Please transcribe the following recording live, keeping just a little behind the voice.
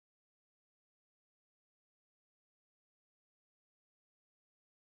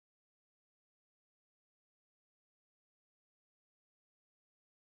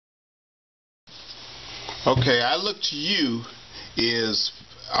Okay, I Look to You is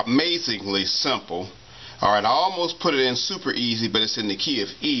amazingly simple. Alright, I almost put it in super easy, but it's in the key of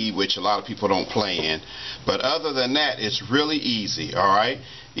E, which a lot of people don't play in. But other than that, it's really easy. Alright,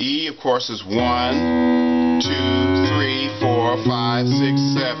 E, of course, is 1, 2, 3, 4, 5, 6,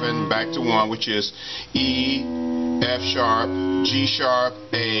 7, back to 1, which is E, F sharp, G sharp,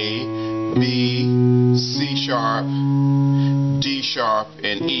 A, B, C sharp, D sharp,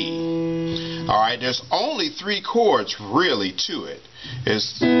 and E. Alright, there's only 3 chords really to it.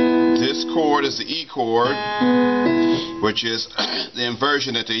 This chord is the E chord, which is the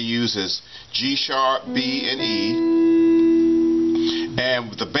inversion that they use is G sharp, B, and E.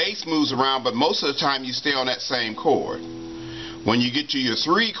 And the bass moves around, but most of the time you stay on that same chord. When you get to your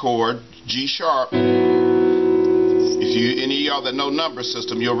 3 chord, G sharp, if you any of y'all that know number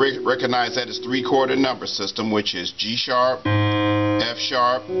system, you'll recognize that as 3-chorded number system, which is G sharp, F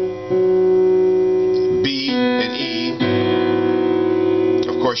sharp, B, and E.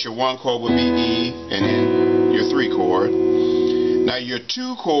 Of course, your 1 chord would be E, and then your 3 chord. Now your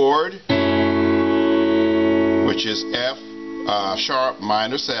 2 chord, which is F sharp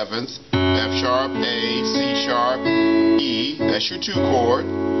minor 7th, F sharp, A, C sharp, E. That's your 2 chord.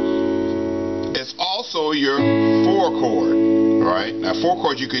 It's also your 4 chord. Alright, now 4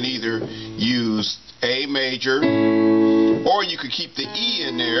 chord you can either use A major, or you could keep the E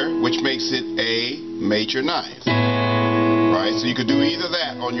in there, which makes it A major 9th. Right, so you could do either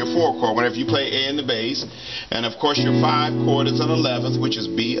that on your 4 chord whenever you play A in the bass. And of course your 5 chord is an 11th, which is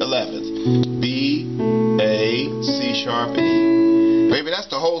B 11th. B, A, C sharp, and E. Baby, that's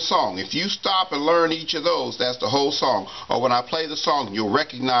the whole song. If you stop and learn each of those, that's the whole song. Or when I play the song, you'll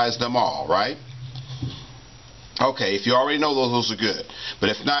recognize them all, right? Okay, if you already know those are good. But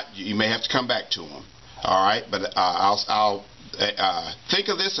if not, you may have to come back to them. All right, but I'll think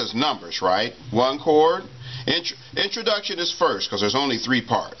of this as numbers, right? 1 chord. Introduction is first because there's only 3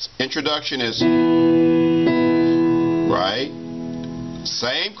 parts. Introduction is right.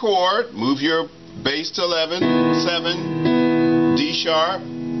 Same chord. Move your bass to 11, 7, D sharp,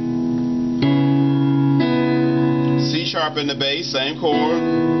 C sharp in the bass, same chord.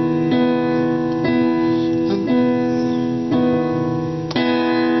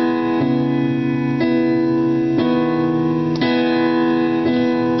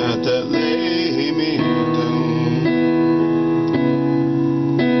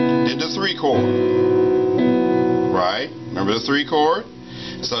 Chord, right? Remember the 3 chord?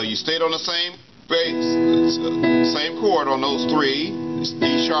 So you stayed on the same bass, same chord on those 3.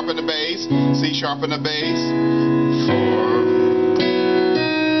 D sharp in the bass, C sharp in the bass. 4.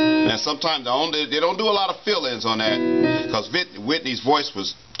 Now sometimes they don't do a lot of fill-ins on that because Whitney's voice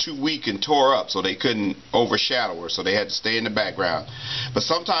was too weak and tore up, so they couldn't overshadow her, so they had to stay in the background. But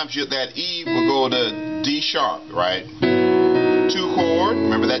sometimes that E will go to D sharp, right? 2 chord,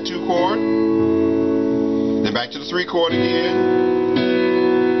 remember that 2 chord? Then back to the 3 chord again.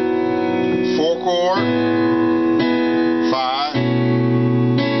 4 chord. 5.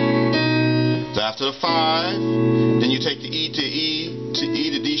 So after the 5, then you take the E to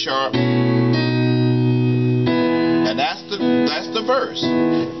D sharp. And that's the verse.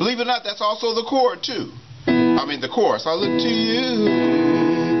 Believe it or not, that's also the chord too. I mean the chorus. I look to you.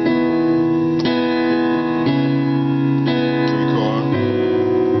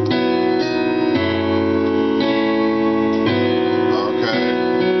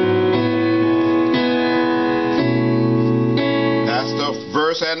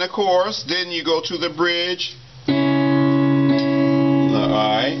 And the chorus, then you go to the bridge.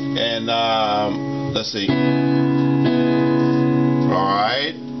 Alright, and let's see.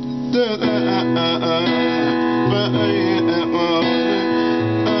 Alright.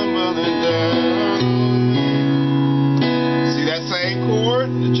 See that same chord?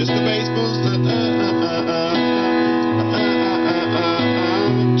 Just the bass moves.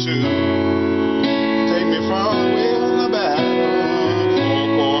 2. Take me far away on the back.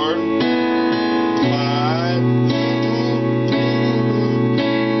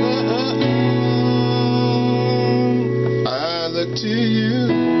 To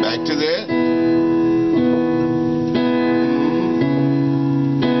you, back to that.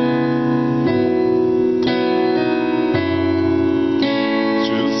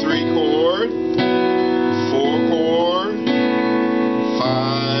 2, 3 chord, 4 chord, 5.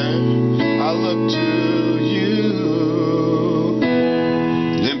 I look to you.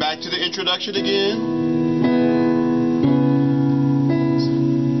 Then back to the introduction again.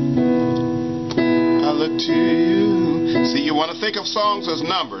 I look to you. See, you want to think of songs as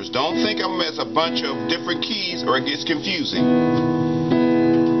numbers. Don't think of them as a bunch of different keys or it gets confusing.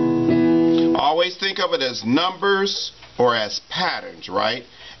 always think of it as numbers or as patterns, right?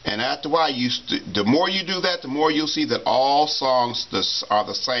 And after a while, the more you do that, the more you'll see that all songs are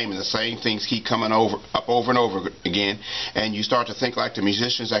the same, and the same things keep coming up over and over again. And you start to think like the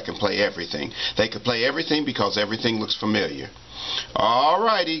musicians that can play everything. They can play everything because everything looks familiar.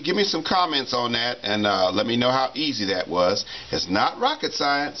 Alrighty, give me some comments on that, and let me know how easy that was. It's not rocket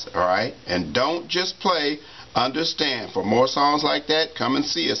science, alright? And don't just play, understand. For more songs like that, come and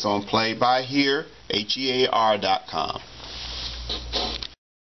see us on playbyhear.com.